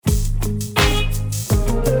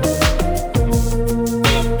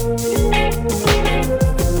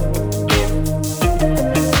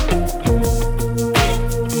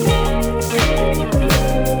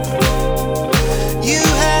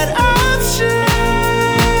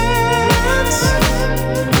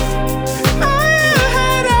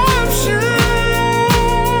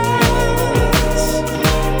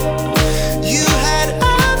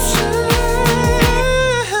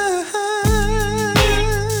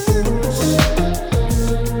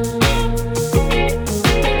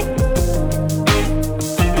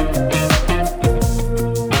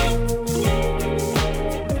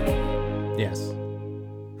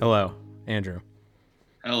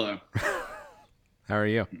How are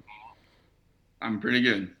you? I'm pretty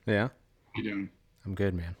good. Yeah, How you doing? I'm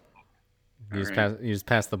good, man. All right. You just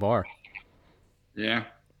passed the bar. Yeah.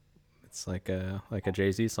 It's like a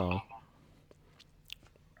Jay Z song.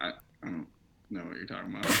 I don't know what you're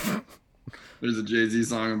talking about. There's a Jay-Z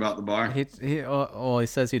song about the bar. He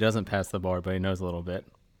says he doesn't pass the bar, but he knows a little bit.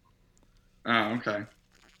 Oh, okay.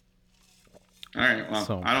 All right. Well,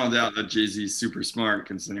 So I don't doubt that Jay-Z's super smart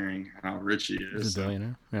considering how rich he he's a is. So,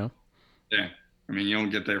 billionaire. Yeah, yeah. I mean, you don't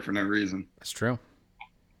get there for no reason. it's true.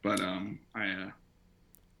 But I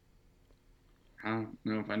don't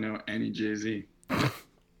know if I know any Jay-Z. I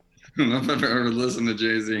don't know if I've ever listened to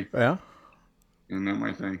Jay-Z. Yeah. And not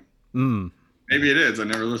my thing. Mm. Maybe it is. I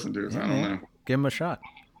never listened to it, so Yeah, I don't man. know. Give him a shot.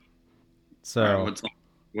 All right. So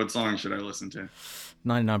What song should I listen to?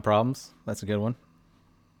 99 Problems. That's a good one.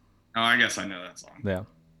 Oh, I guess I know that song. Yeah.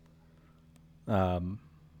 Um.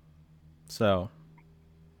 So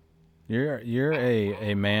you're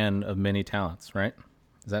a man of many talents, right?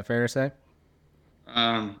 Is that fair to say?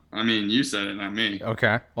 I mean, you said it, not me.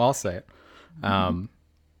 Okay. Well, I'll say it. Um.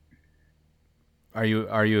 Are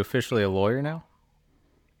you officially a lawyer now?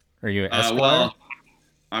 Are you an esquire? Well,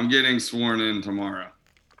 I'm getting sworn in tomorrow.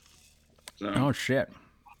 So Oh shit!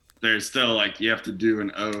 there's still like you have to do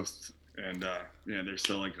an oath, and yeah, there's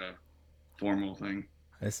still like a formal thing.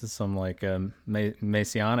 This is some like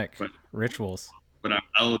Masonic But rituals. but I'm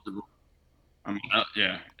eligible.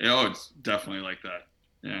 Yeah. Oh, it's definitely like that.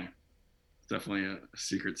 Yeah, it's definitely a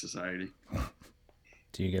secret society.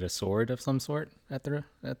 Do you get a sword of some sort at the?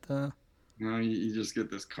 No, you just get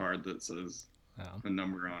this card that says Oh, a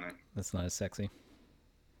number on it. that's not as sexy.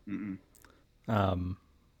 Mm-mm. Um,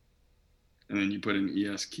 And then you put an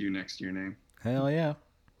ESQ next to your name. hell yeah.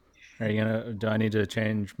 Are you gonna? Do I need to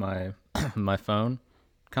change my my phone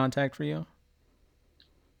contact for you?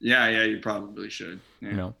 Yeah, yeah, you probably should. You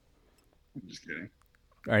Yeah, know, I'm just kidding.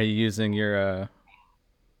 are you using your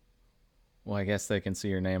Well, I guess they can see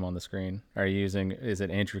your name on the screen. Are you using? Is it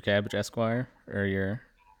Andrew Cabbage Esquire or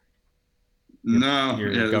No,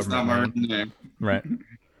 your yeah, that's not government my real name? name. Right.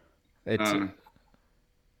 It's. Uh,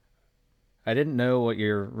 I didn't know what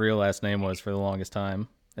your real last name was for the longest time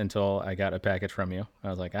until I got a package from you. I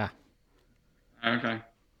was like, ah, okay.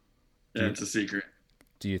 do Yeah, you it's a secret.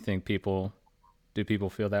 do you think people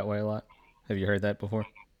feel that way a lot? Have you heard that before?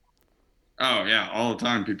 Oh yeah, all the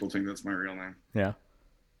time people think that's my real name. Yeah.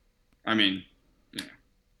 I mean, yeah.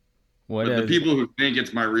 What But the is? people who think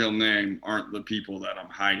it's my real name aren't the people that I'm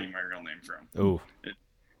hiding my real name from. Oh, It,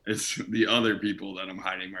 it's the other people that I'm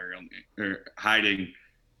hiding my real name or hiding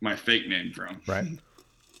my fake name from. right.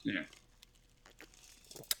 Yeah.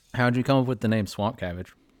 How'd you come up with the name Swamp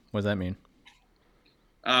Cabbage? What does that mean?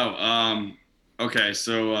 Oh, okay.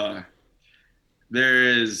 So there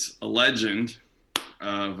is a legend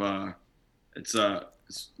of it's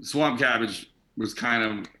swamp cabbage was kind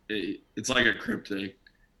of it's like a cryptic,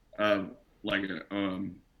 uh, like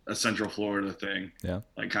a Central Florida thing, Yeah.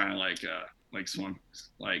 like swamp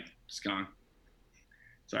like skunk.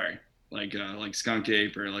 Sorry, like skunk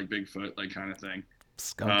ape or like Bigfoot, like kind of thing.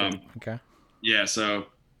 Skunk ape. Um, Okay. yeah. So,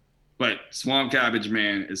 but swamp cabbage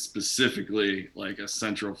man is specifically like a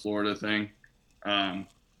Central Florida thing. Um,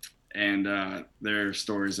 and their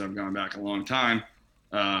stories have gone back a long time.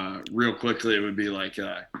 Real quickly, it would be like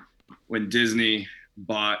when Disney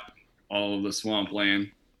bought all of the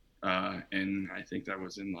swampland, and I think that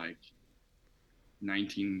was in like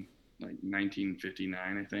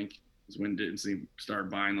 1959. I think is when Disney started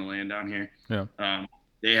buying the land down here. Yeah.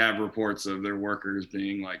 They have reports of their workers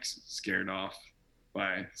being like scared off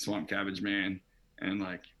by Swamp Cabbage Man, and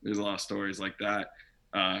like there's a lot of stories like that,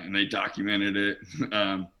 and they documented it.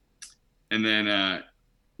 And then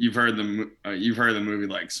you've heard the movie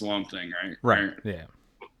like Swamp Thing, right? Right. Yeah.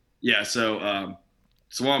 Yeah. So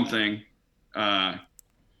Swamp Thing uh,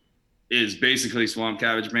 is basically Swamp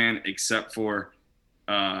Cabbage Man, except for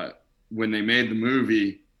uh, when they made the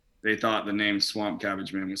movie, they thought the name Swamp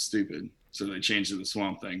Cabbage Man was stupid, so they changed it to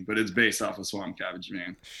Swamp Thing. But it's based off of Swamp Cabbage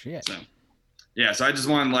Man. Shit. So yeah, so I just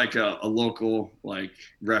wanted like a local like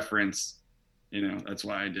reference. That's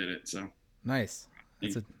why I did it. So Nice. I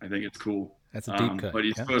think it's cool. That's a deep cut. But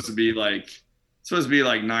he's Yeah. supposed to be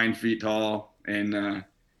like 9 feet tall, and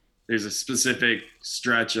there's a specific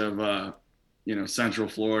stretch of Central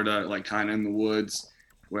Florida, like kind of in the woods,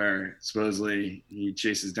 where supposedly he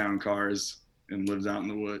chases down cars and lives out in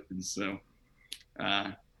the woods. And so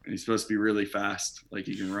and he's supposed to be really fast, like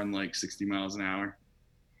he can run like 60 miles an hour.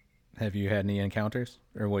 Have you had any encounters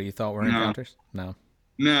or what you thought were No, encounters? No.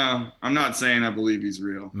 no, I'm not saying I believe he's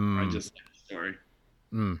real. I Mm. just like the story.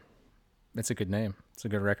 Mm. It's a good name. It's a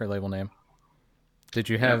good record label name. Did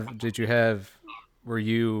you Yeah. have were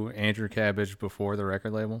you Andrew Cabbage before the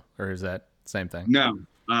record label, or is that same thing? No.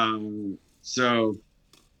 So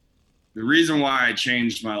the reason why I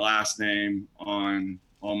changed my last name on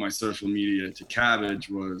all my social media to Cabbage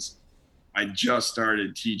was I just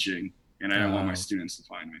started teaching and I didn't want my students to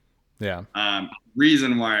find me. Yeah.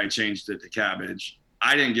 Reason why I changed it to Cabbage,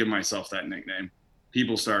 I didn't give myself that nickname.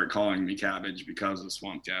 People started calling me Cabbage because of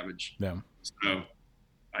Swamp Cabbage. Yeah. So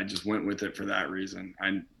I just went with it for that reason.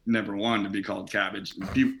 I never wanted to be called Cabbage.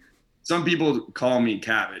 Some people call me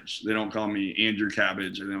Cabbage. They don't call me Andrew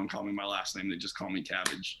Cabbage, or they don't call me my last name. They just call me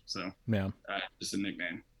Cabbage. So yeah, just a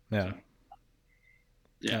nickname. Yeah. So,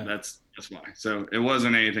 yeah, that's why. So it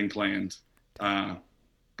wasn't anything planned.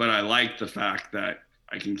 But I like the fact that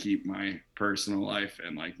I can keep my personal life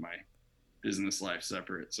and like my business life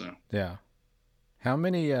separate. So yeah. How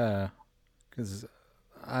many? Because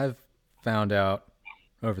I've found out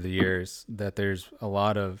over the years that there's a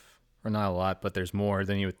lot of, or not a lot, but there's more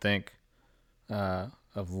than you would think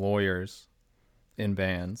of lawyers in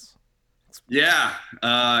bands. Yeah.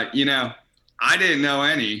 I didn't know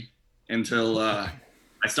any until I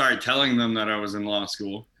started telling them that I was in law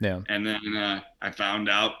school. Yeah. And then I found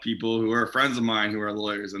out people who are friends of mine who are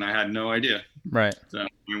lawyers, and I had no idea. Right. So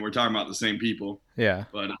we're talking about the same people. Yeah.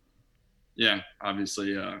 But yeah,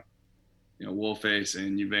 obviously, Wolfface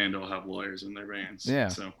and Uvandal have lawyers in their bands. Yeah.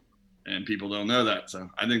 So, and people don't know that. So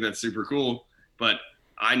I think that's super cool. But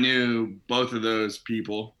I knew both of those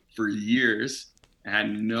people for years. I had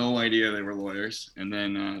no idea they were lawyers. And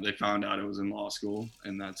then they found out it was in law school.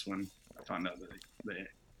 And that's when I found out that they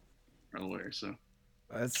are lawyers. So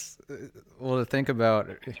that's, well, to think about,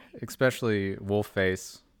 especially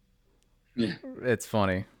Wolfface. Yeah. It's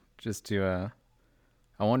funny just to,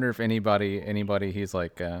 I wonder if anybody he's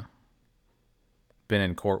like been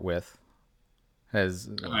in court with has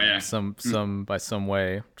some by some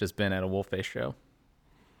way just been at a Wolfface show.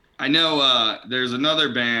 I know there's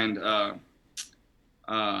another band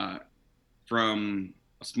from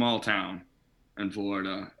a small town in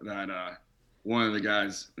Florida that one of the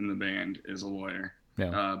guys in the band is a lawyer.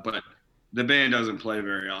 Yeah. But the band doesn't play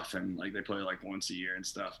very often. Like they play like once a year and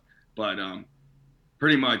stuff. But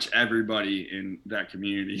pretty much everybody in that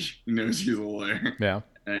community knows he's a lawyer. Yeah.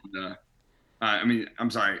 And I'm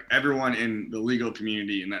sorry, everyone in the legal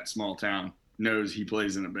community in that small town knows he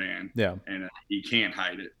plays in a band. Yeah. And he can't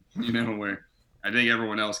hide it, where I think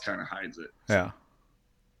everyone else kind of hides it. So. Yeah.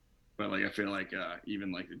 But like, I feel like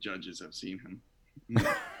even like the judges have seen him.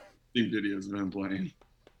 Seen videos of him playing.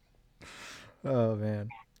 Oh man.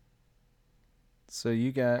 So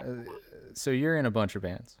you're in a bunch of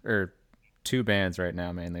bands, or 2 bands right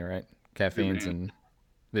now mainly, right? Caffeines and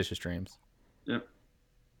Vicious Dreams. Yep.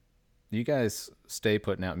 You guys stay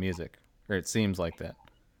putting out music, or it seems like that.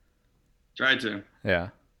 Try to. Yeah.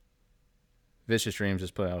 Vicious Dreams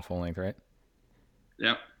just put out a full length, right?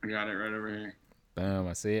 Yep, I got it right over here. Boom,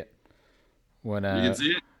 I see it. What? You can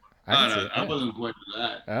see it? I it. wasn't pointing to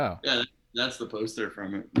that. Oh. Yeah, that's the poster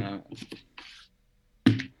from it. No.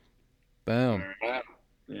 Boom.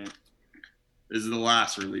 Yeah. This is the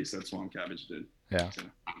last release that Swamp Cabbage did. Yeah. So.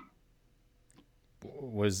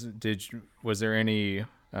 Was there any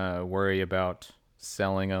worry about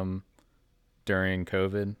selling them during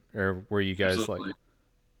COVID, or were you guys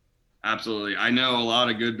Absolutely. I know a lot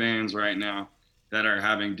of good bands right now that are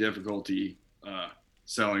having difficulty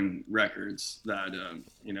selling records that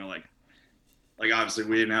like obviously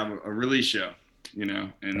we didn't have a release show,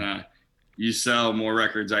 and you sell more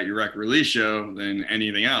records at your record release show than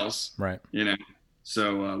anything else, right?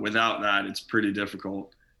 So without that, it's pretty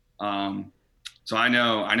difficult. So I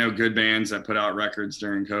know good bands that put out records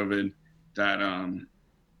during COVID that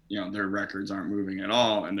their records aren't moving at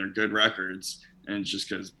all, and they're good records, and it's just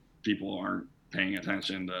because people aren't paying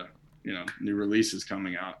attention to new releases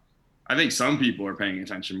coming out. I think some people are paying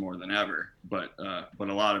attention more than ever, but a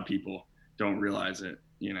lot of people don't realize it.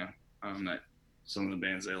 That some of the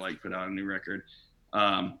bands they like put out a new record.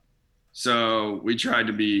 So we tried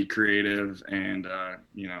to be creative and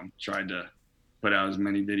tried to put out as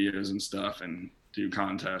many videos and stuff and do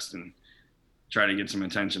contests and try to get some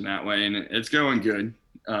attention that way. And it's going good.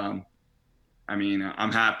 I'm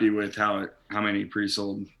happy with how many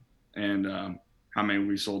pre-sold and how many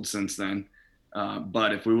we sold since then.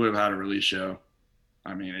 But if we would have had a release show,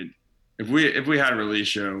 if we had a release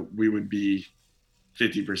show, we would be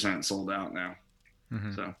 50% sold out now.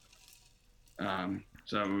 Mm-hmm.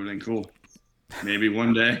 So it would have been cool. Maybe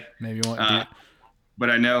one day. Maybe one day. But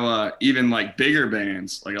I know even like bigger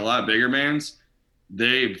bands, like a lot of bigger bands,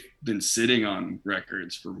 they've been sitting on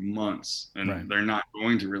records for months, and they're not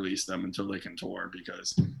going to release them until they can tour,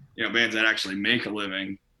 because bands that actually make a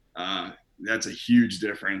living that's a huge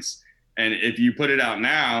difference. And if you put it out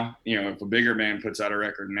now, if a bigger band puts out a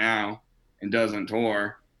record now and doesn't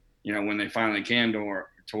tour, when they finally can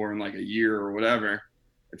tour in like a year or whatever,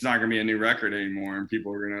 it's not going to be a new record anymore, and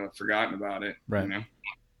people are going to have forgotten about it. Right.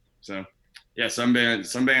 So yeah, some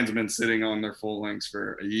bands have been sitting on their full lengths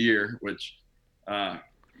for a year, which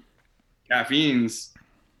Caffeine's,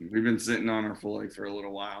 we've been sitting on our full length for a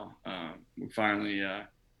little while. We finally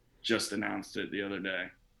just announced it the other day.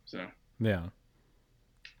 So yeah.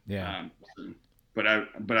 But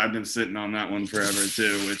I've been sitting on that one forever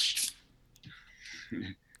too, which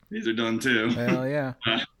these are done too. Hell yeah.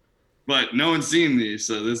 But no one's seen these,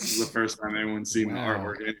 so this is the first time anyone's seen the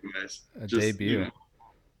artwork anyways. A debut.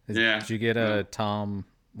 Yeah. Did you get Tom,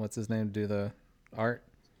 what's his name, to do the art?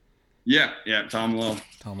 Yeah, Tom Lowe.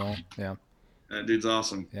 Tom Lowe, yeah. That dude's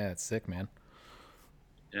awesome. Yeah, it's sick, man.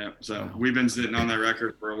 Yeah, so we've been sitting on that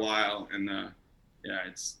record for a while, and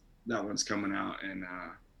that one's coming out in I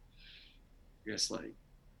guess like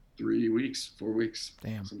 4 weeks.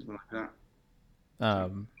 Damn. Something like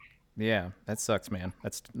that. Yeah, that sucks, man.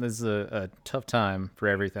 This is a tough time for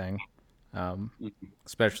everything,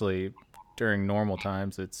 especially during normal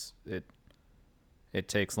times. It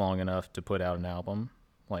takes long enough to put out an album,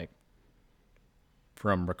 like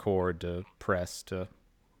from record to press to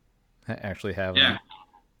actually have them.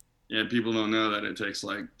 Yeah, people don't know that it takes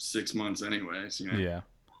like 6 months anyways. Yeah,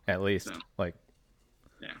 at least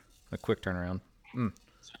a quick turnaround.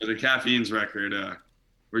 So the Caffeine's record,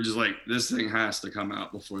 we're just like, this thing has to come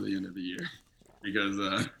out before the end of the year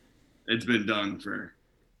because it's been done for,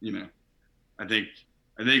 I think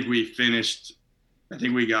we finished. I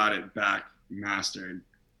think we got it back mastered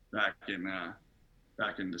back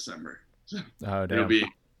in December. So it'll be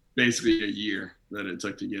basically a year that it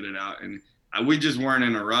took to get it out, and we just weren't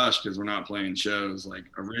in a rush because we're not playing shows. Like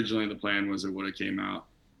originally the plan was it would have came out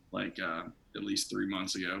like at least 3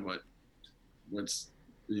 months ago, but what's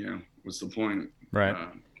the point? Right.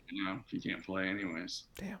 If you can't play anyways.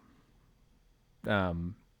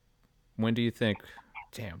 Damn. When do you think?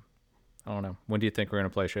 Damn. I don't know. When do you think we're gonna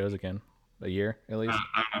play shows again? A year at least?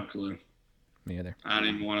 I don't have a clue. Me either. I don't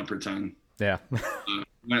even want to pretend. Yeah.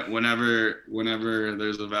 Whenever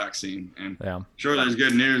there's a vaccine, and sure there's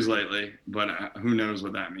good news lately, but who knows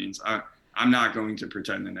what that means. I'm not going to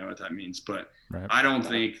pretend to know what that means, but I don't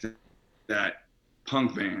think that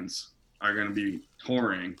punk bands are going to be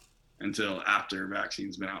touring until after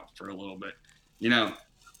vaccine's been out for a little bit.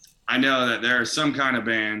 I know that there are some kind of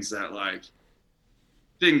bands that like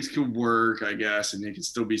things could work, I guess, and they can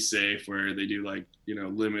still be safe where they do like,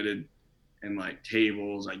 limited and like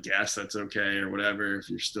tables. I guess that's okay or whatever if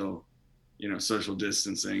you're still, social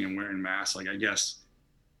distancing and wearing masks. Like I guess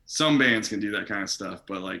some bands can do that kind of stuff,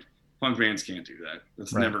 but like punk bands can't do that.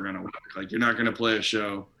 That's never going to work. Like you're not going to play a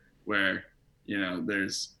show where,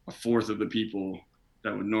 there's a fourth of the people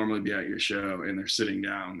that would normally be at your show and they're sitting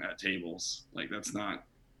down at tables. Like that's not,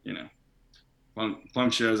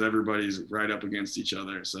 punk shows, everybody's right up against each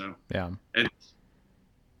other. So I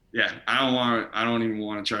don't even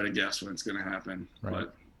want to try to guess when it's going to happen. Right.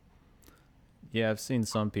 But yeah, I've seen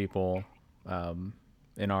some people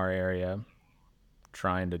in our area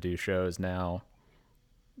trying to do shows now,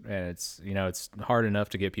 and it's hard enough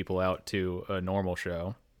to get people out to a normal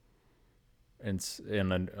show and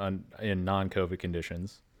in non-COVID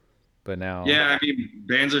conditions, but now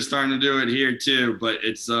bands are starting to do it here too, but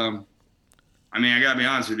it's I gotta be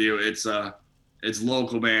honest with you, it's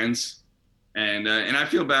local bands, and I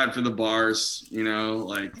feel bad for the bars,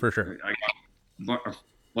 like for sure. I got a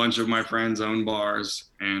bunch of my friends own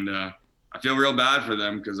bars, and I feel real bad for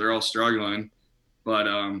them because they're all struggling, but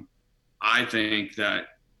I think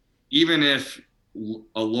that even if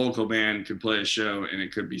a local band could play a show and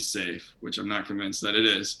it could be safe, which I'm not convinced that it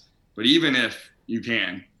is, but even if you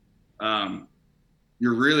can,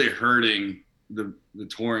 you're really hurting the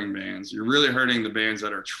touring bands. You're really hurting the bands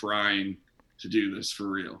that are trying to do this for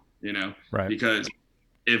real, right? Because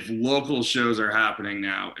if local shows are happening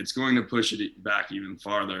now, it's going to push it back even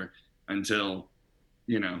farther until,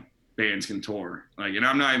 bands can tour. Like, and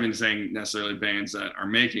I'm not even saying necessarily bands that are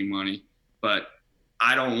making money, but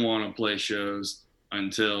I don't want to play shows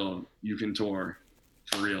until you can tour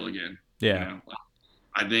for real again. Yeah.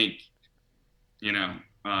 I think,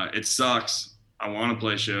 it sucks. I want to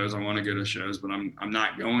play shows. I want to go to shows, but I'm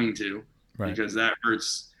not going to because that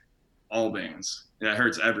hurts all bands. That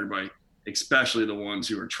hurts everybody, especially the ones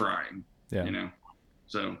who are trying,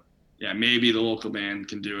 So maybe the local band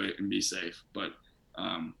can do it and be safe, but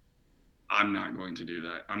I'm not going to do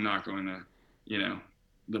that. I'm not going to,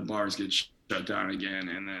 the bars get shut down again,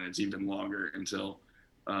 and then it's even longer until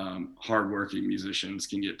hardworking musicians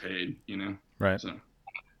can get paid, you know? Right. So,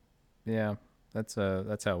 Yeah. That's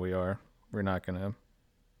how we are. We're not gonna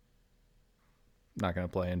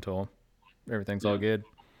play until everything's all yeah. good.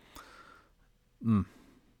 Mm.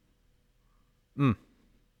 Mm.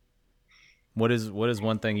 What is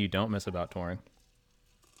one thing you don't miss about touring?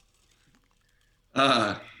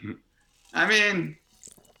 Uh, I mean,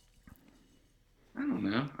 I don't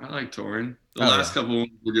know. I like touring. The Oh last yeah. couple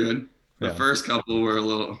were good. The Yeah. first couple were a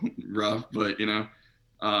little rough, but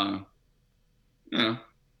uh, you know,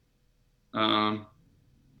 um,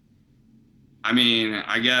 I mean,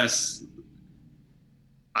 I guess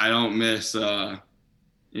I don't miss,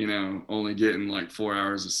 only getting like 4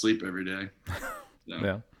 hours of sleep every day. So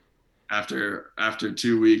Yeah. after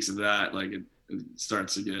 2 weeks of that, like it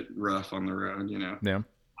starts to get rough on the road, you know. Yeah.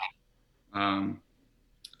 Um,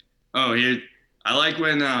 oh, here I like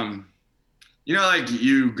when like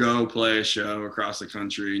you go play a show across the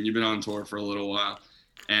country and you've been on tour for a little while,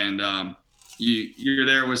 and you're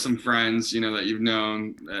there with some friends, that you've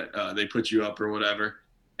known that they put you up or whatever,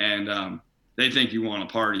 and they think you want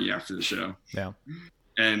to party after the show, Yeah.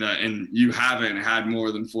 and you haven't had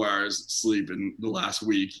more than 4 hours sleep in the last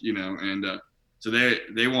week, and so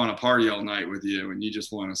they want to party all night with you, and you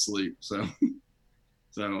just want to sleep. So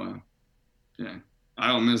yeah, I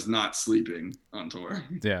don't miss not sleeping on tour.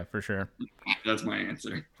 Yeah, for sure. That's my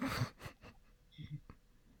answer.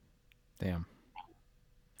 Damn.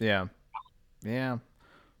 Yeah. Yeah.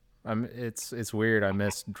 It's weird. I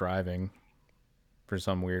miss driving for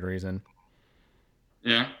some weird reason.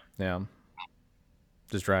 Yeah, Yeah.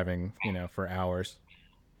 Just driving, for hours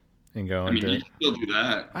and I going mean, you to can still do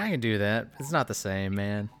that. I can do that. It's not the same,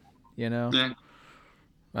 man. You know? Yeah,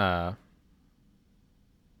 Uh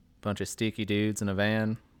bunch of sticky dudes in a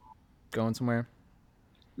van going somewhere.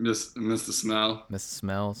 miss the smell. Miss the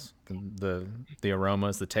smells, the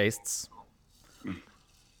aromas, the tastes.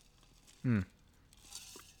 Hmm.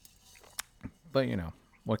 But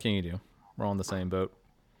what can you do? We're all in the same boat.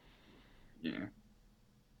 Yeah,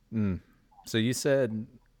 Mm. So you said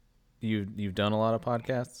you've done a lot of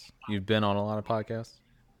podcasts. You've been on a lot of podcasts.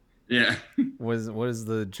 yeah, What is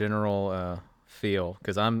the general feel?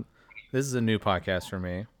 Because this is a new podcast for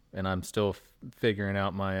me, and I'm still figuring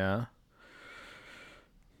out my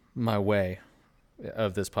way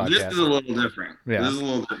of this this podcast. is a little different. This Yeah. is a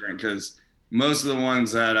little different because most of the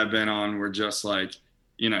ones that I've been on were just like,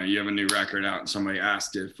 you have a new record out and somebody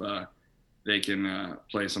asked if they can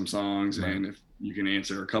play some songs Right. and if you can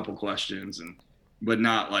answer a couple questions, but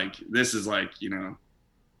not like this is like,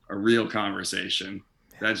 a real conversation.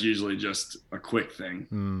 That's usually just a quick thing,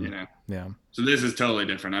 Mm. Yeah. So this is totally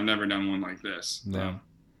different. I've never done one like this. Yeah. So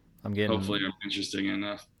I'm getting. hopefully I'm interesting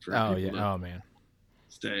enough for Oh people to yeah. Oh man.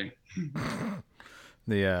 stay.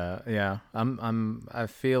 Yeah. I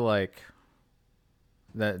feel like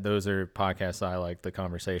that those are podcasts I like, the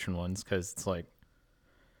conversation ones, because it's like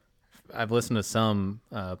I've listened to some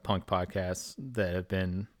punk podcasts that have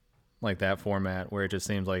been like that format where it just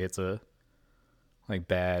seems like it's a like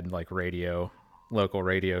bad like local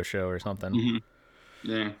radio show or something. Hmm.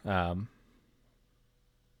 Yeah. Um,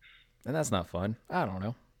 and that's not fun. I don't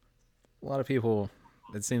know. A lot of people,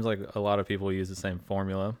 it seems like a lot of people use the same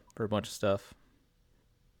formula for a bunch of stuff.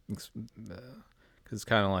 Because it's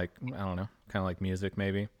kind of like, I don't know, kind of like music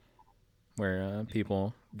maybe, where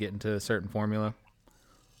people get into a certain formula.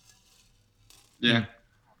 Yeah.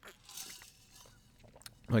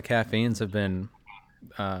 But caffeines have been,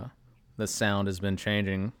 the sound has been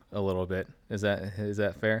changing a little bit. Is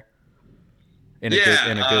that fair?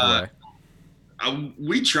 Yeah. In a good way.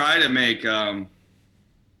 We try to make our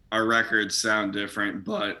records sound different,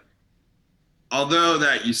 but although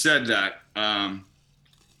that you said that,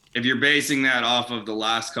 if you're basing that off of the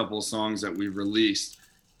last couple of songs that we've released,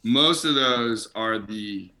 most of those are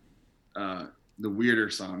the weirder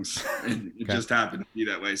songs, and it Okay. just happened to be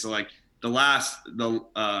that way. So like the last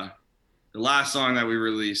song that we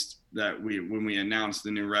released when we announced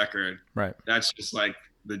the new record, Right. that's just like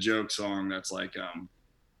the joke song. That's like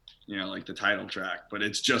like the title track, but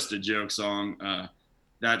it's just a joke song.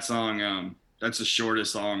 That song, that's the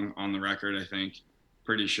shortest song on the record, I think,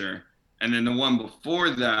 pretty sure. And then the one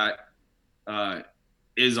before that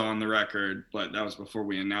is on the record, but that was before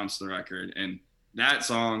we announced the record. And that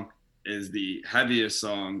song is the heaviest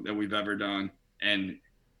song that we've ever done, and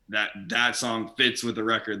that song fits with the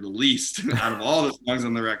record the least out of all the songs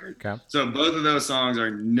on the record. Okay. So both of those songs are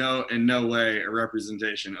in no way a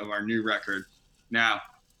representation of our new record. Now,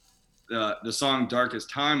 the song "Darkest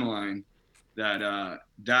Timeline,"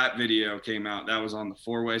 that video came out. That was on the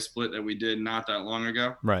 4-way split that we did not that long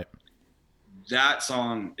ago. Right. That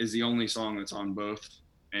song is the only song that's on both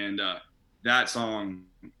and that song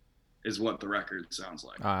is what the record sounds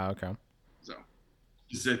like. Ah, okay. So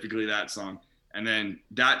specifically that song, and then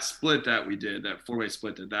that split that we did, that 4-way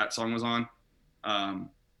split that song was on, um,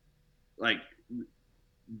 like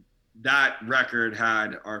that record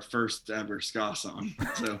had our first ever ska song.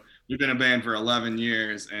 So we've been a band for 11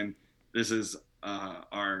 years, and this is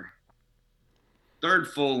our third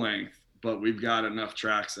full length, but we've got enough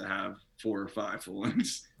tracks to have 4 or 5 full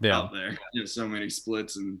lengths out there. So many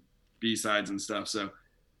splits and B-sides and stuff. So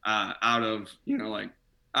out of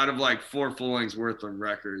like 4 full lengths worth of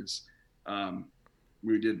records,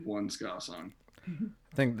 we did one ska song.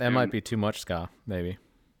 I think that might be too much ska, maybe.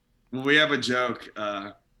 Well, we have a joke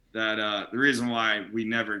that the reason why we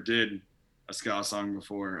never did a ska song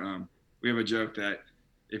before, we have a joke that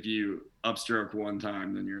if you upstroke one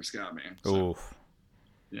time, then you're a ska band. So, Oof.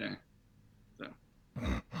 yeah.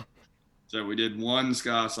 So we did one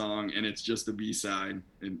ska song, and it's just a B-side,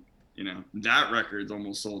 and that record's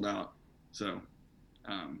almost sold out. So,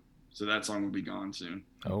 so that song will be gone soon.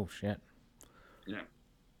 Oh shit. Yeah.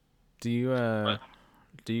 Do you guys?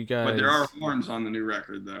 But there are horns on the new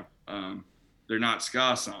record, though. They're not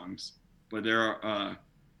ska songs, but there are.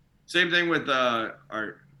 Same thing with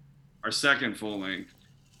our second full length.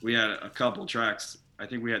 We had a couple tracks. I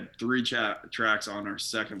think we had 3 tracks on our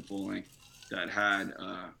second full length that had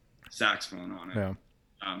saxophone on it.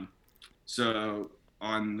 Yeah. So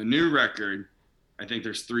on the new record, I think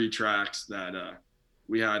there's 3 tracks that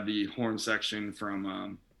we had the horn section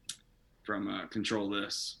from Control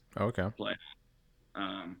This. Okay. Play.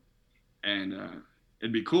 And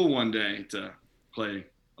it'd be cool one day to play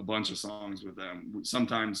a bunch of songs with them.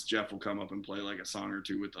 Sometimes Jeff will come up and play like a song or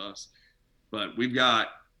 2 with us, but we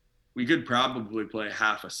could probably play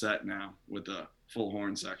half a set now with a full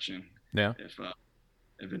horn section. Yeah.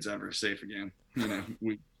 If it's ever safe again,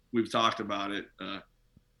 we've talked about it,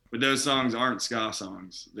 but those songs aren't ska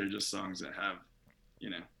songs. They're just songs that have,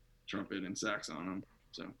 trumpet and sax on them.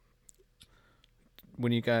 So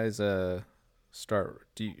when you guys start,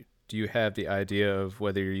 do you have the idea of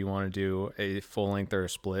whether you want to do a full length or a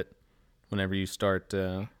split whenever you start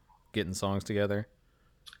getting songs together?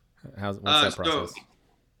 What's that process?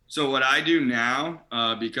 So what I do now,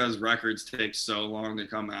 because records take so long to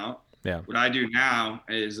come out, what I do now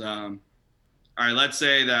is, all right, let's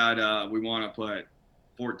say that we want to put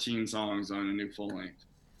 14 songs on a new full length.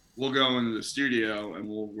 We'll go into the studio and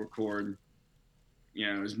we'll record,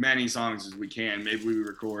 as many songs as we can. Maybe we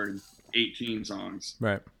record 18 songs.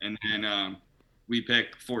 Right. And then we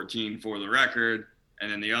pick 14 for the record,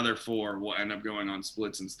 and then the other 4 will end up going on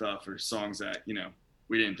splits and stuff, or songs that,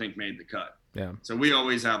 we didn't think made the cut. Yeah. So we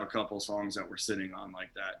always have a couple songs that we're sitting on like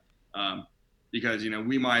that. Because,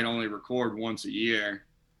 we might only record once a year,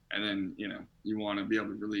 and then, you want to be able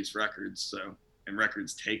to release records. So, and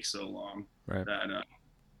records take so long that,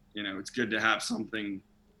 it's good to have something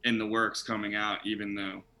in the works coming out, even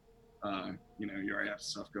though, you already have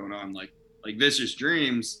stuff going on. Like Vicious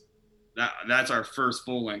Dreams, that's our first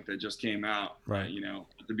full length that just came out, right?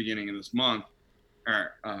 At the beginning of this month,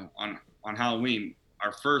 or on Halloween,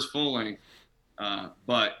 our first full length,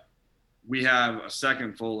 but we have a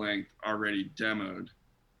second full length already demoed,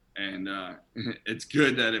 and it's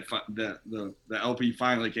good that the LP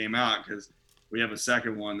finally came out, because we have a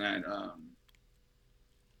second one that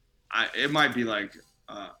it might be like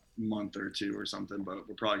a month or 2 or something, but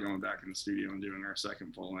we're probably going back in the studio and doing our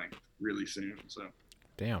second full length really soon. So,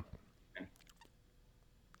 damn. Yeah.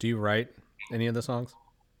 Do you write any of the songs?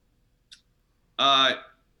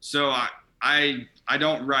 So I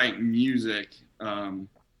don't write music.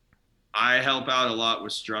 I help out a lot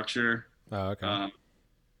with structure. Oh, okay.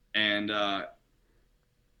 And I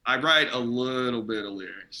write a little bit of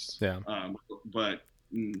lyrics. Yeah. But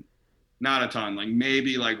not a ton. Like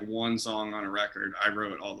maybe like 1 song on a record, I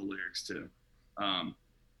wrote all the lyrics to.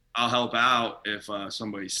 I'll help out if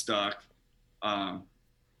somebody's stuck.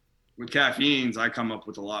 With Caffeines, I come up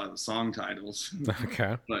with a lot of the song titles.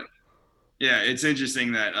 Okay. But yeah, it's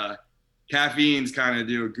interesting that Caffeines kind of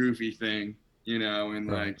do a goofy thing, and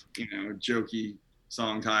like, jokey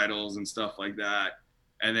song titles and stuff like that.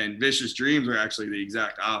 And then Vicious Dreams are actually the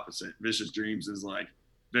exact opposite. Vicious Dreams is like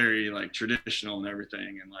very like traditional and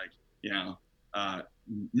everything, and like,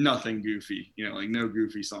 nothing goofy, like no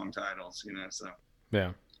goofy song titles, so.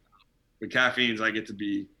 Yeah. With Caffeines, I get to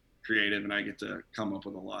be creative, and I get to come up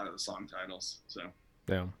with a lot of the song titles. So.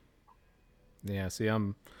 Yeah. See,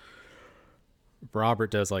 Robert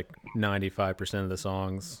does like 95% of the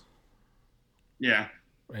songs. Yeah.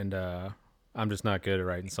 And I'm just not good at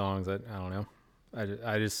writing songs. I don't know.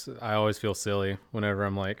 I always feel silly whenever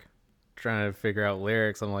I'm like trying to figure out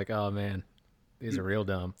lyrics. I'm like, oh man, These are real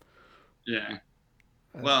dumb. Yeah.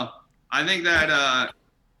 Well, I think that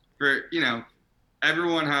for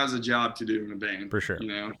everyone has a job to do in a band. For sure. You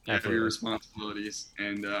know, you have your Absolutely. responsibilities,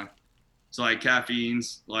 and so like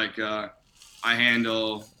caffeines, like I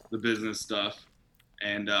handle the business stuff,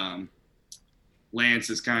 and Lance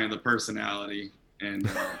is kind of the personality, and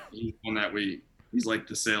he's one that he's like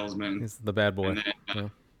the salesman, He's the bad boy. and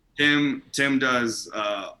then Yeah. Tim does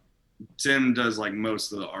like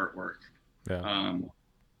most of the artwork. Yeah.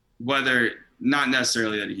 Whether not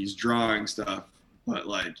necessarily that he's drawing stuff, but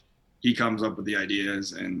like he comes up with the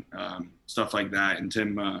ideas and stuff like that. And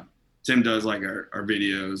Tim does like our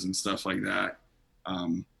videos and stuff like that.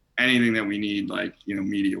 Anything that we need, like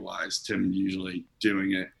media wise, Tim usually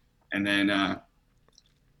doing it. And then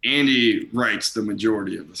Andy writes the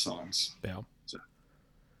majority of the songs. Yeah. So,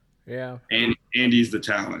 yeah. and Andy's the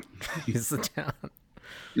talent. He's the talent.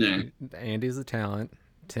 Yeah. Andy's the talent.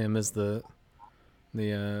 Tim is the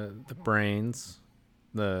brains.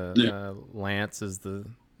 The Lance is the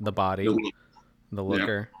body, the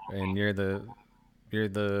looker, and you're the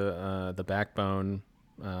backbone,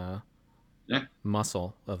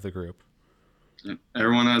 muscle of the group. Yeah.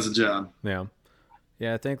 Everyone has a job. Yeah.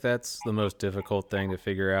 Yeah, I think that's the most difficult thing to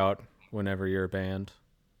figure out whenever you're a band.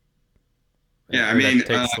 Yeah, I mean, that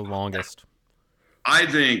takes the longest. I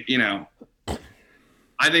think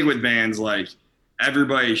with bands, like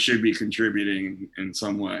everybody should be contributing in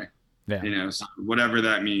some way. Yeah. So whatever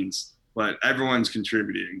that means, but everyone's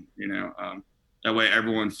contributing. That way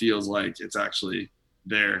everyone feels like it's actually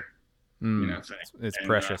their thing. It's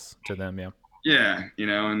precious to them. Yeah. Yeah,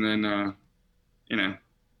 and then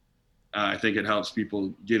I think it helps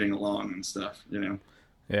people getting along and stuff.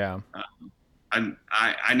 Yeah.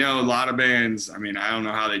 I know a lot of bands. I mean, I don't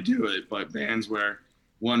know how they do it, but bands where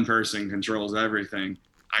one person controls everything,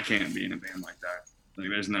 I can't be in a band like that. Like,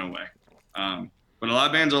 there's no way. But a lot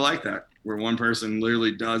of bands are like that, where one person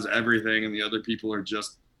literally does everything, and the other people are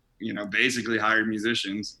just, basically hired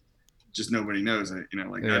musicians. Just nobody knows it.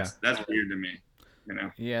 That's weird to me.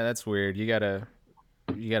 Yeah, that's weird. You gotta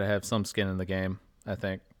have some skin in the game, I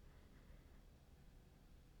think.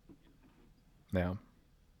 Yeah.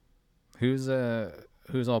 Who's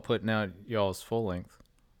all putting out y'all's full length?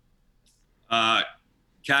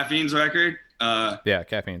 Caffeine's record. Yeah,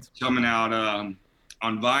 Caffeine's coming out on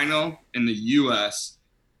vinyl in the U.S.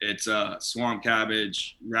 It's Swamp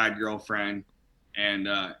Cabbage, Rad Girlfriend, and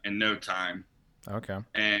No Time. Okay.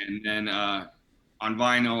 And then on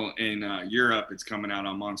vinyl in Europe, it's coming out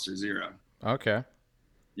on Monster Zero. Okay.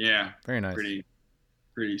 Yeah. Very nice.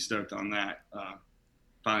 Pretty stoked on that.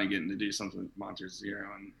 Finally getting to do something with Monster Zero,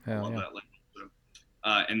 and I love that label. So,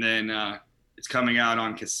 and then it's coming out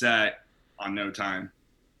on cassette on No Time,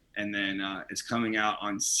 and then it's coming out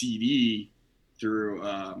on CD through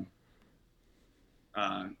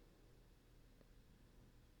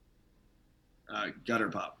Gutter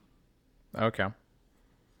Pop. Okay.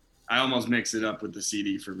 I almost mixed it up with the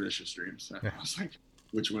CD for Vicious Dreams. So I was like,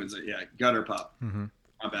 which one is it? Yeah, Gutter Pop. Mm-hmm.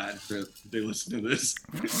 My bad if they listen to this.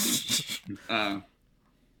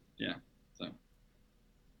 Yeah. So.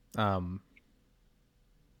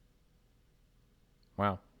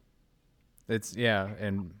 Wow. It's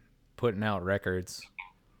and putting out records,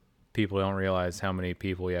 people don't realize how many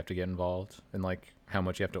people you have to get involved and like how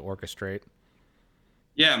much you have to orchestrate.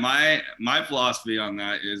 Yeah, my philosophy on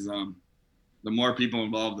that is the more people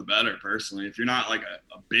involved, the better. Personally, if you're not like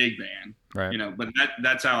a big band, right? But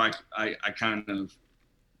that's how I kind of,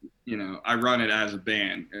 I run it as a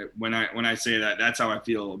band. When I say that, that's how I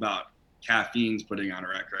feel about Caffeine's putting out a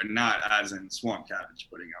record, not as in Swamp Cabbage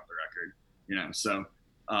putting out the record. So,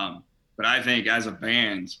 but I think as a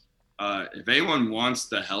band, if anyone wants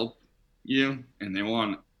to help you and they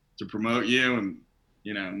want to promote you and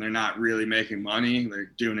and they're not really making money,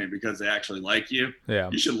 they're doing it because they actually like you. Yeah,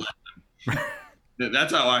 you should let them.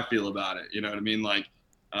 That's how I feel about it. You know what I mean? Like,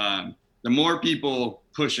 the more people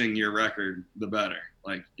pushing your record, the better.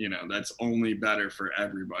 Like, that's only better for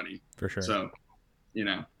everybody. For sure. So,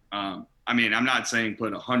 I mean, I'm not saying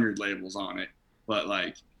put 100 labels on it, but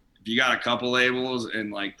like, if you got a couple labels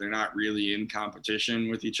and like they're not really in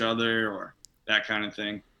competition with each other or that kind of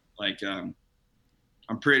thing, like, I'm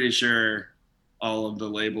pretty sure all of the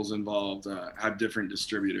labels involved have different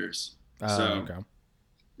distributors. So, okay.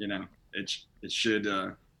 It should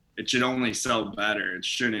only sell better. It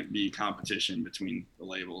shouldn't be competition between the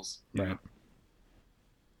labels. Right.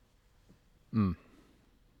 Hmm.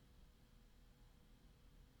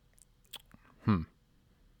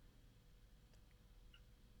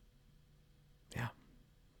 Yeah.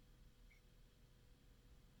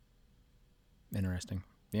 Interesting.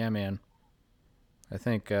 Yeah, man. I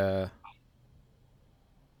think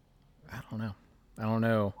I don't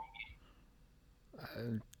know.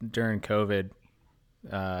 During COVID,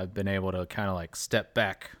 I've been able to kind of like step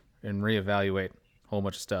back and reevaluate a whole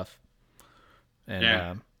bunch of stuff. And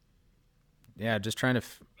Yeah. yeah, just trying to.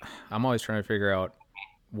 I'm always trying to figure out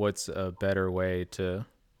what's a better way to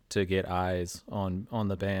get eyes on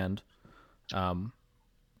the band. Um,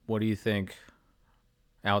 what do you think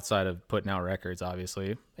outside of putting out records,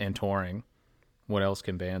 obviously, and touring? What else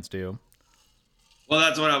can bands do? Well,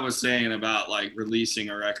 that's what I was saying about like releasing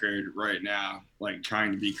a record right now, like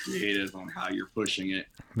trying to be creative on how you're pushing it,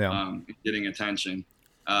 Yeah, getting attention.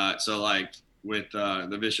 So like with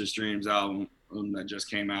the Vicious Dreams album that just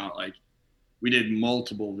came out, like we did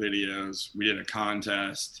multiple videos. We did a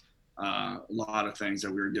contest, a lot of things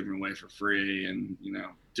that we were giving away for free, and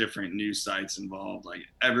different news sites involved. Like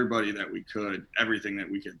everybody that we could, everything that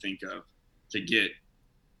we could think of to get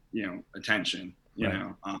attention.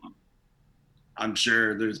 right. I'm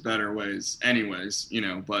sure there's better ways, anyways.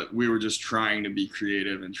 But we were just trying to be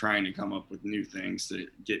creative and trying to come up with new things to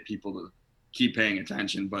get people to keep paying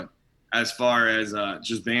attention. But as far as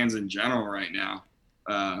just bands in general right now,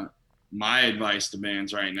 my advice to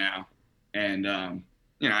bands right now, and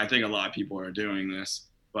I think a lot of people are doing this,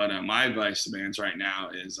 but my advice to bands right now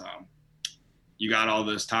is you got all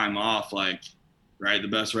this time off, like write the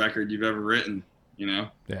best record you've ever written. Yeah,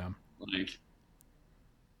 Like,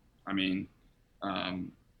 I mean,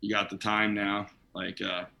 you got the time now, like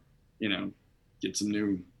get some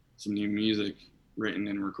new music written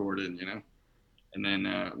and recorded, and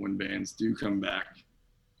then when bands do come back,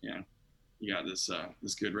 you got this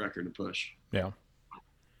good record to push. yeah.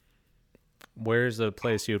 Where's a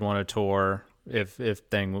place you'd want to tour if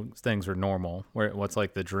things were normal? What's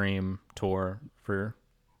like the dream tour for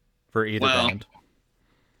either Well, band?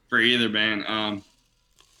 for either band,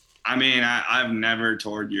 I mean, I've never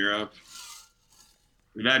toured Europe.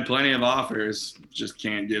 We've had plenty of offers, just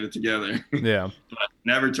can't get it together. Yeah, But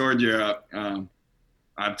never toured Europe.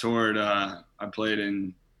 I've toured. I played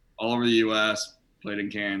in all over the U.S., played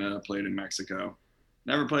in Canada, played in Mexico.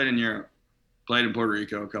 Never played in Europe. Played in Puerto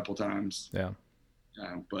Rico a couple times, yeah,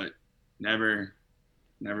 but never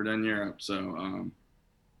done Europe. So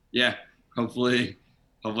yeah, hopefully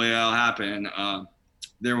that'll happen.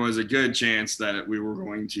 There was a good chance that we were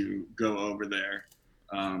going to go over there,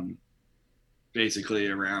 basically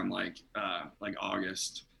around like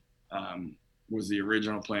August, was the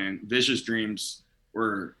original plan. Vicious Dreams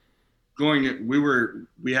were going.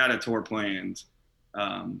 We had a tour planned,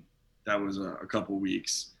 that was a couple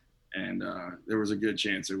weeks, and there was a good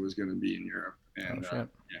chance it was going to be in Europe, and shit.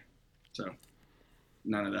 yeah, so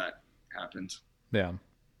none of that happened. Yeah.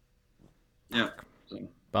 Yeah, so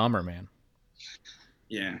Bummer, man.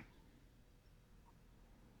 yeah,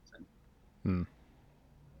 Hmm.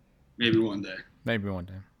 maybe one day Maybe one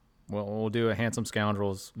day. Well, we'll do a Handsome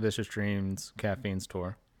Scoundrels, Vicious Dreams, Caffeine's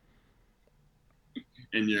tour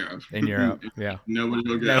in Europe. in Europe. Yeah. Nobody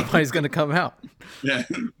will go. Nobody's gonna come out. Yeah.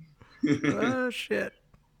 Oh shit.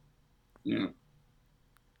 Yeah.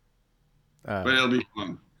 But it'll be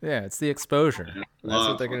fun. Yeah, it's the exposure. Yeah, That's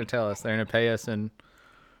what they're going to tell us. They're going to pay us in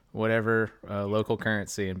whatever local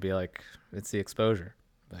currency and be like, it's the exposure.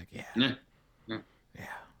 Like, yeah. Yeah. Yeah. Yeah.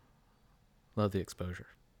 Love the exposure.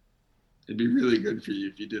 It'd be really good for you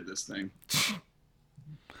if you did this thing.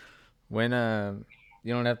 When,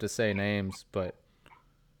 you don't have to say names, but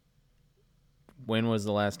when was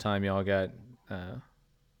the last time y'all got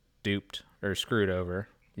duped or screwed over?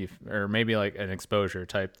 Or maybe like an exposure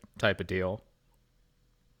type of deal?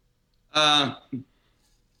 Or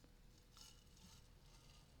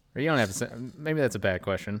you don't have to say. Maybe that's a bad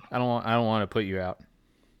question. I don't want to put you out.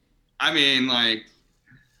 I mean, like,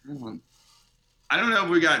 I don't know if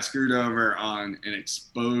we got screwed over on an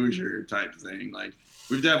exposure type thing. Like,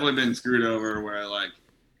 we've definitely been screwed over where, like,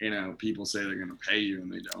 people say they're gonna pay you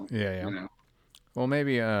and they don't. Yeah. Well,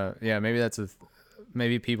 maybe maybe that's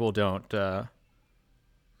maybe people don't.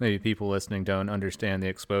 Maybe people listening don't understand the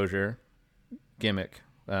exposure gimmick.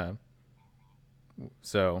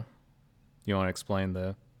 So, you want to explain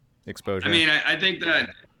the exposure? I mean, I think that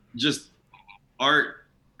just art,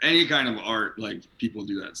 any kind of art, like people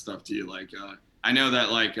do that stuff to you. Like, I know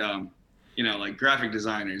that like, like graphic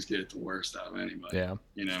designers get the worst out of anybody. Yeah,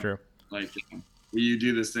 true. Like, will you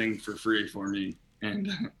do this thing for free for me?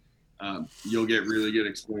 And you'll get really good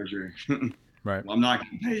exposure. Right. Well, I'm not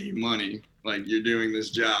going to pay you money. Like, you're doing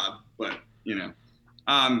this job, but and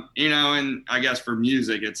I guess for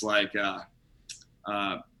music, it's like, do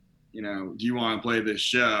you want to play this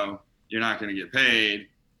show? You're not going to get paid.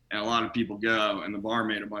 And a lot of people go, and the bar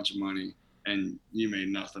made a bunch of money, and you made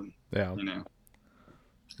nothing. Yeah.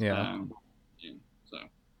 Yeah. Yeah. So.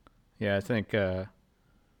 Yeah, I think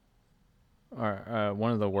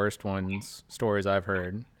one of the worst stories I've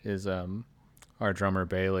heard is our drummer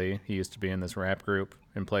Bailey. He used to be in this rap group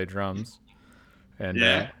and play drums, and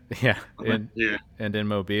Yeah. yeah, Yeah. and in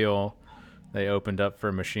Mobile, they opened up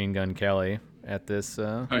for Machine Gun Kelly at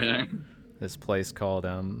Oh yeah. this place called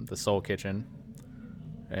the Soul Kitchen,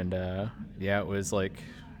 and yeah, it was like,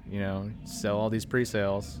 sell all these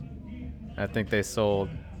pre-sales. I think they sold,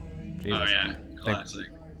 Oh Jesus, yeah. think Classic.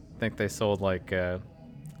 think they sold like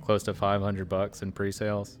close to $500 in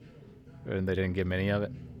pre-sales, and they didn't get many of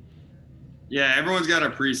it. Yeah, everyone's got a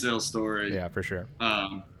pre-sale story. Yeah, for sure.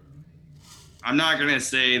 Um, I'm not gonna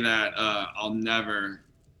say that I'll never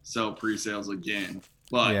sell pre-sales again,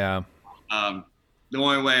 but Yeah, um, the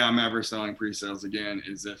only way I'm ever selling pre-sales again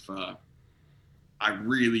is if I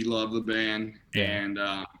really love the band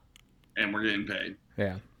yeah, and we're getting paid.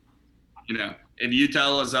 yeah. If you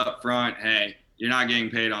tell us up front, hey, you're not getting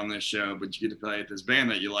paid on this show, but you get to play at this band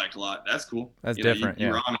that you like a lot, that's cool. That's different.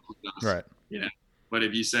 You're Yeah, honest with us. right. But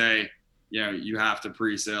if you say, you have to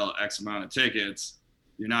pre-sale X amount of tickets,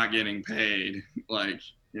 you're not getting paid. Like,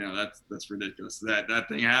 that's ridiculous. That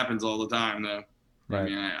thing happens all the time, though. Right. I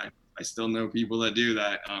mean, I still know people that do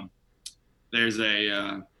that. There's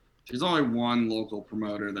only one local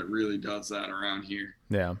promoter that really does that around here.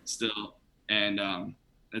 Yeah. Still, and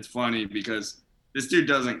it's funny because this dude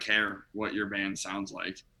doesn't care what your band sounds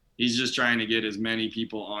like. He's just trying to get as many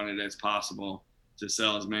people on it as possible to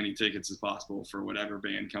sell as many tickets as possible for whatever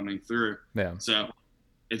band coming through. Yeah. So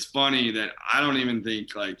it's funny that I don't even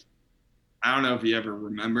think, like, I don't know if he ever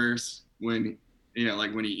remembers when,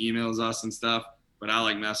 when he emails us and stuff, but I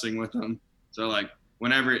like messing with him. So like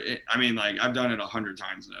I've done it 100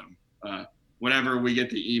 times now. Whenever we get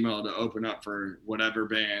the email to open up for whatever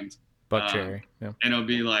band, Buckcherry. Yeah. and it'll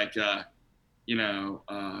be like, do you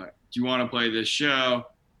want to play this show?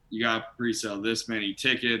 You got to pre-sell this many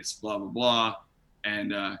tickets, blah, blah, blah.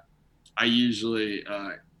 And I usually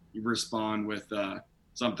respond with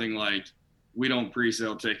something like, we don't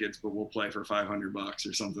pre-sale tickets, but we'll play for $500 or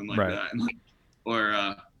something like Right. that. Or,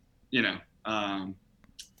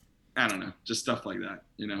 I don't know, just stuff like that,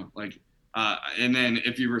 and then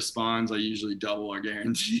if he responds, I usually double our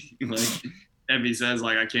guarantee. Like if he says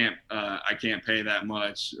like, I can't pay that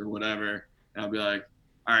much or whatever, I'll be like,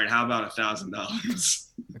 all right, how about $1,000?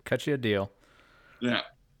 Cut you a deal. Yeah.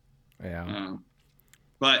 Yeah.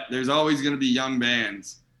 But there's always going to be young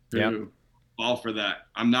bands who fall for that.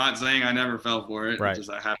 I'm not saying I never fell for it. Right. It's just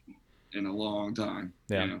I haven't in a long time.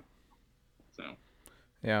 Yeah. So.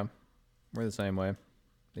 Yeah, we're the same way.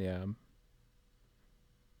 Yeah.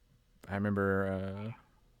 I remember,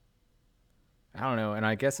 I don't know, and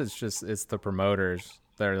I guess it's the promoters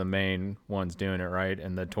that are the main ones doing it, right?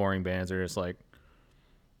 And the touring bands are just like,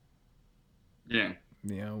 yeah,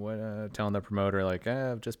 telling the promoter like,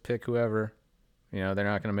 just pick whoever. They're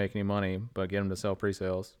not going to make any money, but get them to sell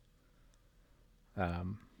pre-sales. I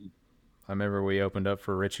remember we opened up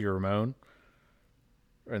for Richie Ramone,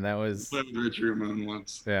 and that was Richie Ramone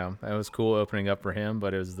once. Yeah, that was cool opening up for him,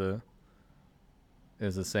 but it was the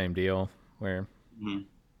same deal where,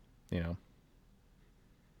 Yeah.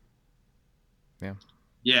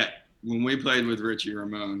 Yeah, when we played with Richie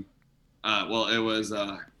Ramone, it was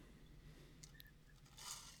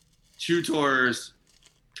 2 tours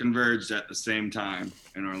converged at the same time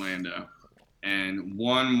in Orlando, and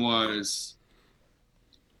one was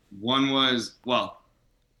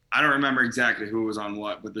I don't remember exactly who was on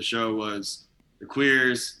what, but the show was the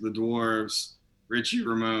Queers, the Dwarves, Richie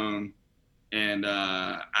Ramone, and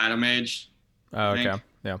Adam Age. Oh, okay.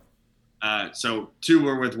 Yeah. So 2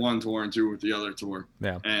 were with one tour and 2 were with the other tour.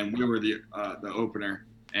 Yeah. And we were the opener.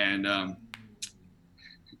 And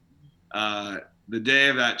the day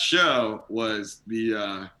of that show was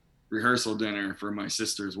the rehearsal dinner for my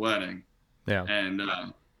sister's wedding. Yeah. And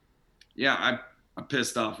I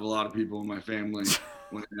pissed off a lot of people in my family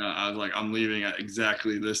when I was like, I'm leaving at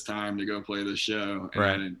exactly this time to go play the show. And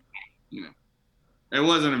right. I didn't, it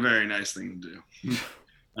wasn't a very nice thing to do.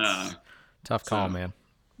 Tough call, man.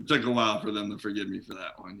 It took a while for them to forgive me for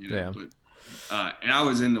that one, Yeah. But and I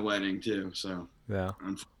was in the wedding too, so yeah.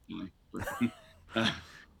 Unfortunately,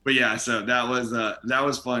 but yeah, so that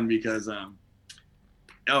was fun because and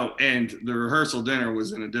the rehearsal dinner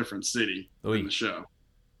was in a different city than the show,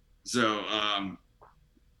 so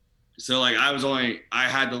like I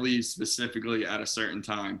had to leave specifically at a certain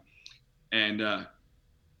time, and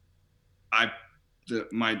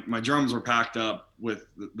my drums were packed up with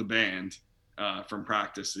the band from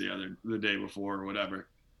practice the day before or whatever,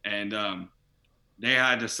 and they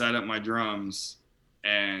had to set up my drums,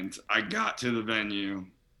 and I got to the venue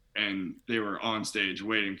and they were on stage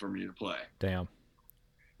waiting for me to play. Damn.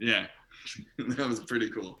 Yeah, that was pretty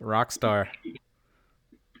cool. Rock star.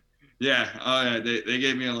 Yeah, oh yeah, they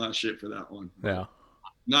gave me a lot of shit for that one. Yeah.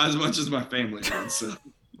 Not as much as my family did. So,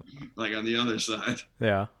 like on the other side.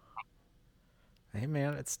 Yeah. Hey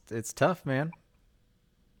man, it's tough, man.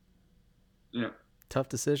 Yeah. Tough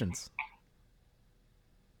decisions.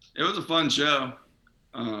 It was a fun show.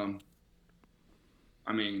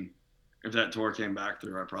 I mean, if that tour came back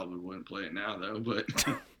through, I probably wouldn't play it now though. But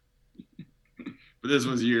but this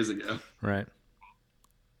was years ago. Right.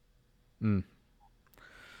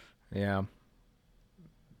 Yeah.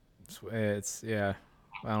 It's yeah.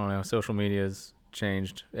 I don't know. Social media's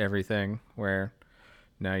changed everything. Where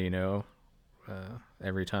now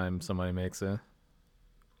every time somebody makes a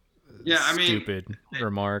Yeah, I mean, stupid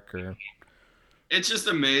remark or it's just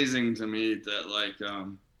amazing to me that like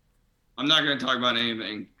I'm not going to talk about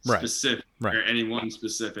anything specific or anyone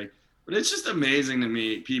specific, but it's just amazing to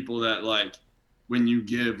me people that like when you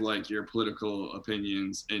give like your political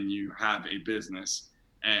opinions and you have a business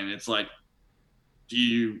and it's like, do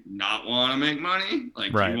you not want to make money?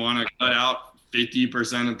 Like, do you want to cut out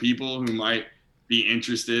 50% of people who might be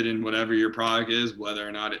interested in whatever your product is, whether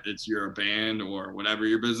or not it's you're a band or whatever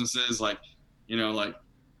your business is? Like, like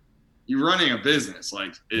you're running a business.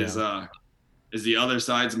 Like, is the other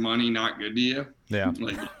side's money not good to you? Yeah.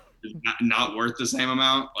 Like, not worth the same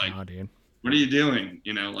amount? Like, dude. What are you doing?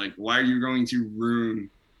 Like, why are you going to ruin,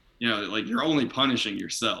 like you're only punishing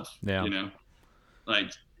yourself,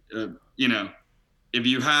 like, if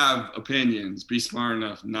you have opinions, be smart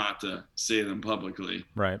enough not to say them publicly.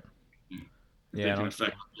 Right. They can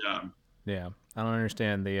affect the job. Yeah. I don't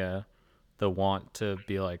understand the want to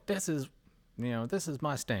be like, this is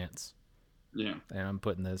my stance. Yeah. And I'm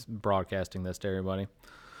broadcasting this to everybody.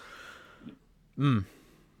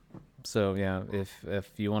 So yeah,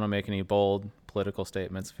 if you want to make any bold political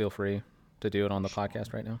statements, feel free to do it on the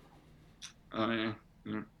podcast right now. Oh yeah.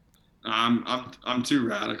 I'm too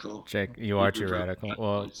radical. Jake, you are too radical.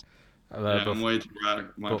 Well, I'm way too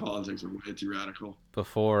radical. My politics are way too radical.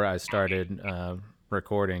 Before I started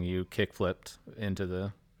recording, you kickflipped into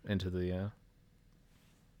the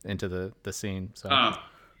scene. So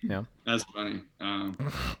yeah, that's funny. Can't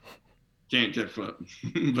kickflip,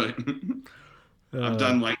 but I've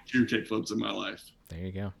done like 2 kickflips in my life. There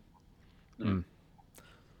you go.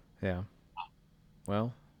 Yeah.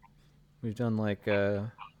 Well, we've done like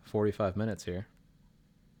 45 minutes here.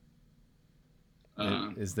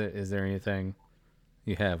 Is there anything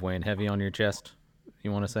you have weighing heavy on your chest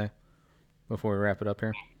you want to say before we wrap it up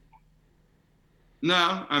here?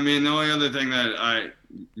 No, I mean the only other thing that I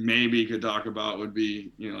maybe could talk about would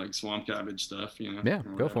be like Swamp Cabbage stuff. Yeah,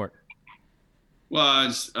 go for it. Well,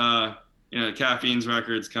 it's Caffeine's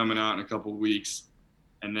record's coming out in a couple weeks,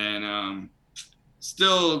 and then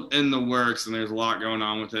still in the works, and there's a lot going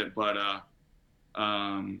on with it, but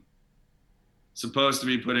supposed to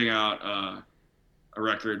be putting out a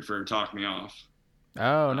record for Talk Me Off.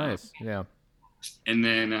 Oh, nice. Yeah. And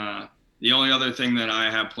then the only other thing that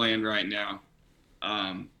I have planned right now,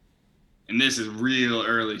 and this is real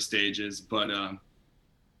early stages, but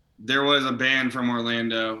there was a band from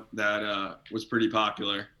Orlando that was pretty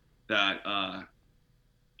popular that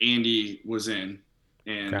Andy was in,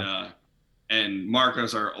 and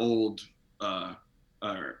Marcos, our old, the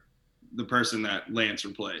person that Lance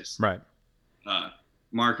replaced. Right.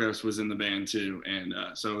 Marcos was in the band too, and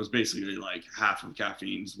so it was basically like half of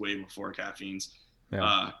Caffeine's, way before Caffeine's.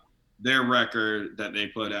 Yeah. Their record that they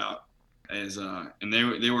put out is, and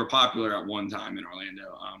they were popular at one time in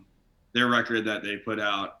Orlando. Their record that they put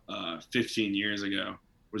out 15 years ago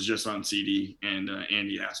was just on CD, and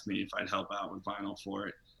Andy asked me if I'd help out with vinyl for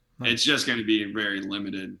it. Nice. It's just going to be very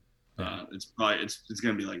limited. Yeah. It's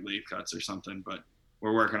going to be like late cuts or something, but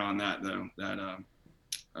we're working on that though. That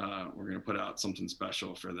we're going to put out something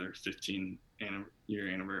special for their 15-year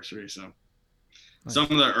anniversary. So nice. Some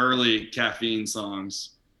of the early Caffeine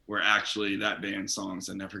songs were actually that band's songs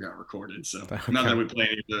that never got recorded. So not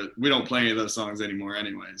that we don't play any of those songs anymore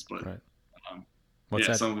anyways, but right.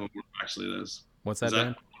 Some of them were actually those. What's that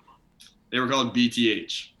band? They were called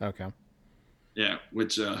BTH. Okay. Yeah,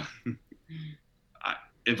 which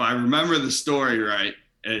if I remember the story right,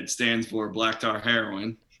 it stands for Black Tar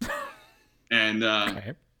Heroin. And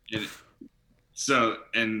okay. So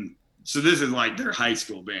this is like their high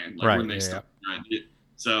school band, like right, when they started. Right?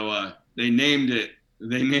 So they named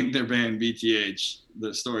their band BTH,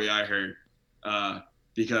 the story I heard,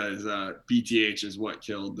 because BTH is what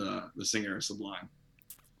killed the singer of Sublime.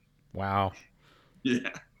 Wow. Yeah.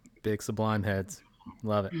 Big Sublime heads.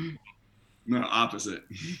 Love it. No, opposite.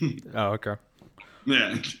 Oh, okay.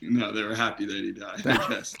 Yeah, no, they were happy that he died. I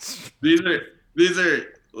guess these are these are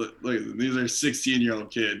 16-year-old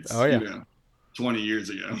kids. Oh, yeah. 20 years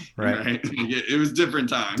ago. Right. It was different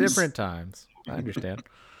times. Different times. I understand.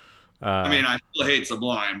 I mean, I still hate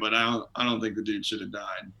Sublime, but I don't think the dude should have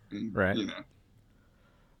died. And, right.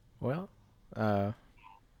 Well,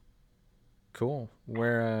 cool.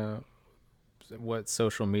 What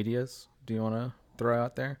social medias do you want to throw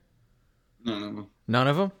out there? None of them. None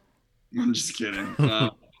of them? I'm just kidding. I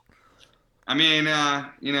mean,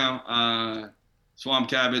 Swamp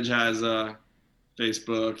Cabbage has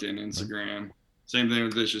Facebook and Instagram. Same thing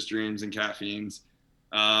with Vicious Dreams and Caffeines.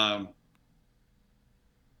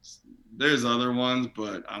 There's other ones,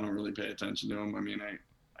 but I don't really pay attention to them. I mean,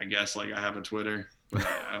 I guess like I have a Twitter, but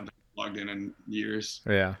I haven't logged in years.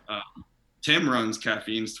 Yeah. Tim runs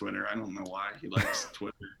Caffeine's Twitter. I don't know why he likes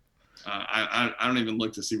Twitter. I don't even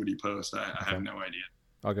look to see what he posts. I have no idea.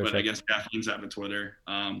 I'll go but check. I guess Caffeine's have a Twitter.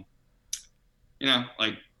 Like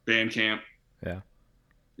Bandcamp. Yeah.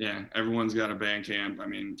 Yeah, everyone's got a Bandcamp. I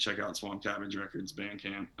mean, check out Swamp Cabbage Records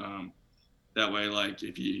Bandcamp. That way, like,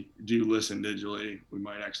 if you do listen digitally, we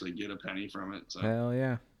might actually get a penny from it. So. Hell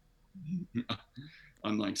yeah.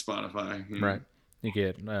 Unlike Spotify. Right. You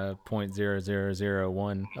get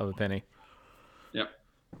 0.0001 of a penny. Yep.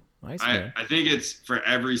 Nice, man. I think it's for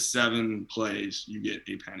every 7 plays, you get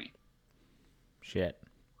a penny. Shit.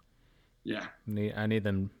 Yeah. I need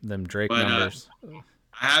them Drake numbers.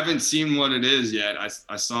 I haven't seen what it is yet. I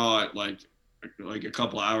saw it like a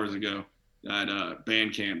couple hours ago that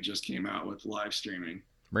Bandcamp just came out with live streaming.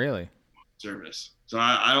 Really? Service. So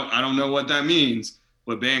I don't know what that means,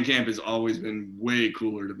 but Bandcamp has always been way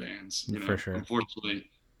cooler to bands. For sure.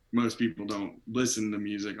 Unfortunately, most people don't listen to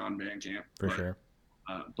music on Bandcamp. For sure.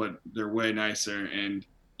 But they're way nicer, and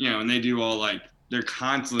and they do all they're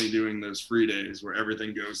constantly doing those free days where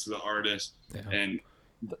everything goes to the artist,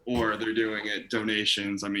 or they're doing it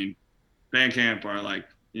donations. I mean, Bandcamp are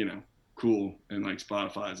cool, and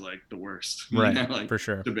Spotify's the worst. Right. For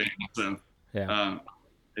sure. To band. So yeah.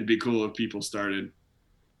 It'd be cool if people started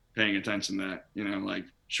paying attention to that.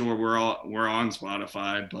 Sure, we're on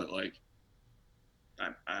Spotify, but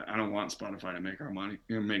I don't want Spotify to make our money,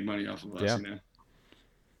 make money off of us. Yeah.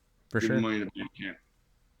 For Give sure. money to Bandcamp.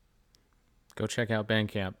 Go check out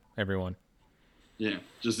Bandcamp, everyone. Yeah,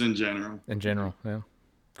 just in general. In general, yeah.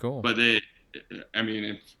 Cool. But if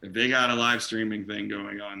they got a live streaming thing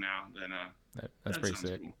going on now, then that's pretty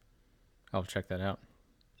sick. Cool. I'll check that out.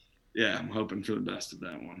 Yeah, I'm hoping for the best of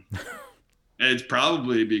that one. It's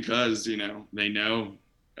probably because they know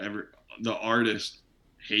the artists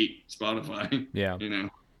hate Spotify. Yeah.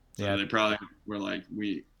 So they probably were like,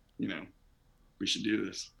 we should do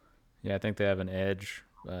this. Yeah, I think they have an edge,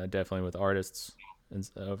 definitely with artists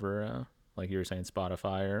over, like you were saying,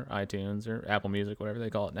 Spotify or iTunes or Apple Music, whatever they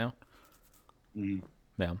call it now. Mm-hmm.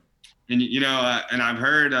 Yeah. And and I've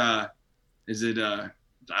heard, I've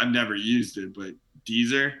never used it, but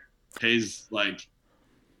Deezer pays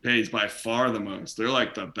by far the most. They're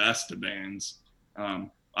the best to bands.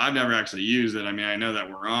 I've never actually used it. I mean, I know that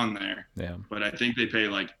we're on there. Yeah. But I think they pay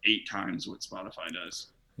 8 times what Spotify does.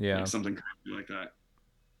 Yeah. Something crazy like that.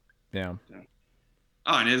 Yeah.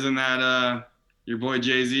 Oh, and isn't that your boy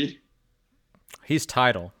Jay-Z? He's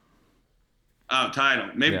Tidal. Oh,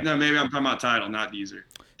 Tidal. Maybe I'm talking about Tidal, not Deezer.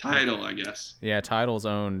 Tidal, I guess. Yeah, Tidal's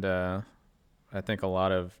owned. I think a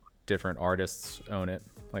lot of different artists own it.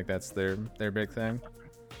 That's their big thing.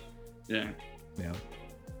 Yeah. Yeah.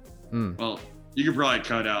 Well, you could probably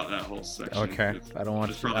cut out that whole section. Okay. I don't want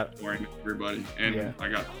to. It's probably boring to everybody, and I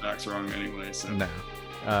got the facts wrong anyway. So. No.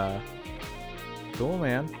 Cool,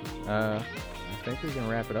 man. I think we can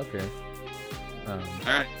wrap it up here. All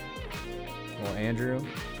right. Well, Andrew,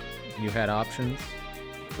 you had options.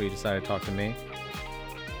 We decided to talk to me,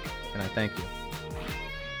 and I thank you.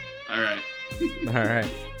 All right. All right.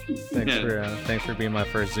 Thanks for being my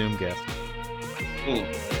first Zoom guest. Cool.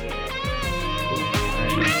 All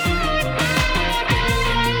right.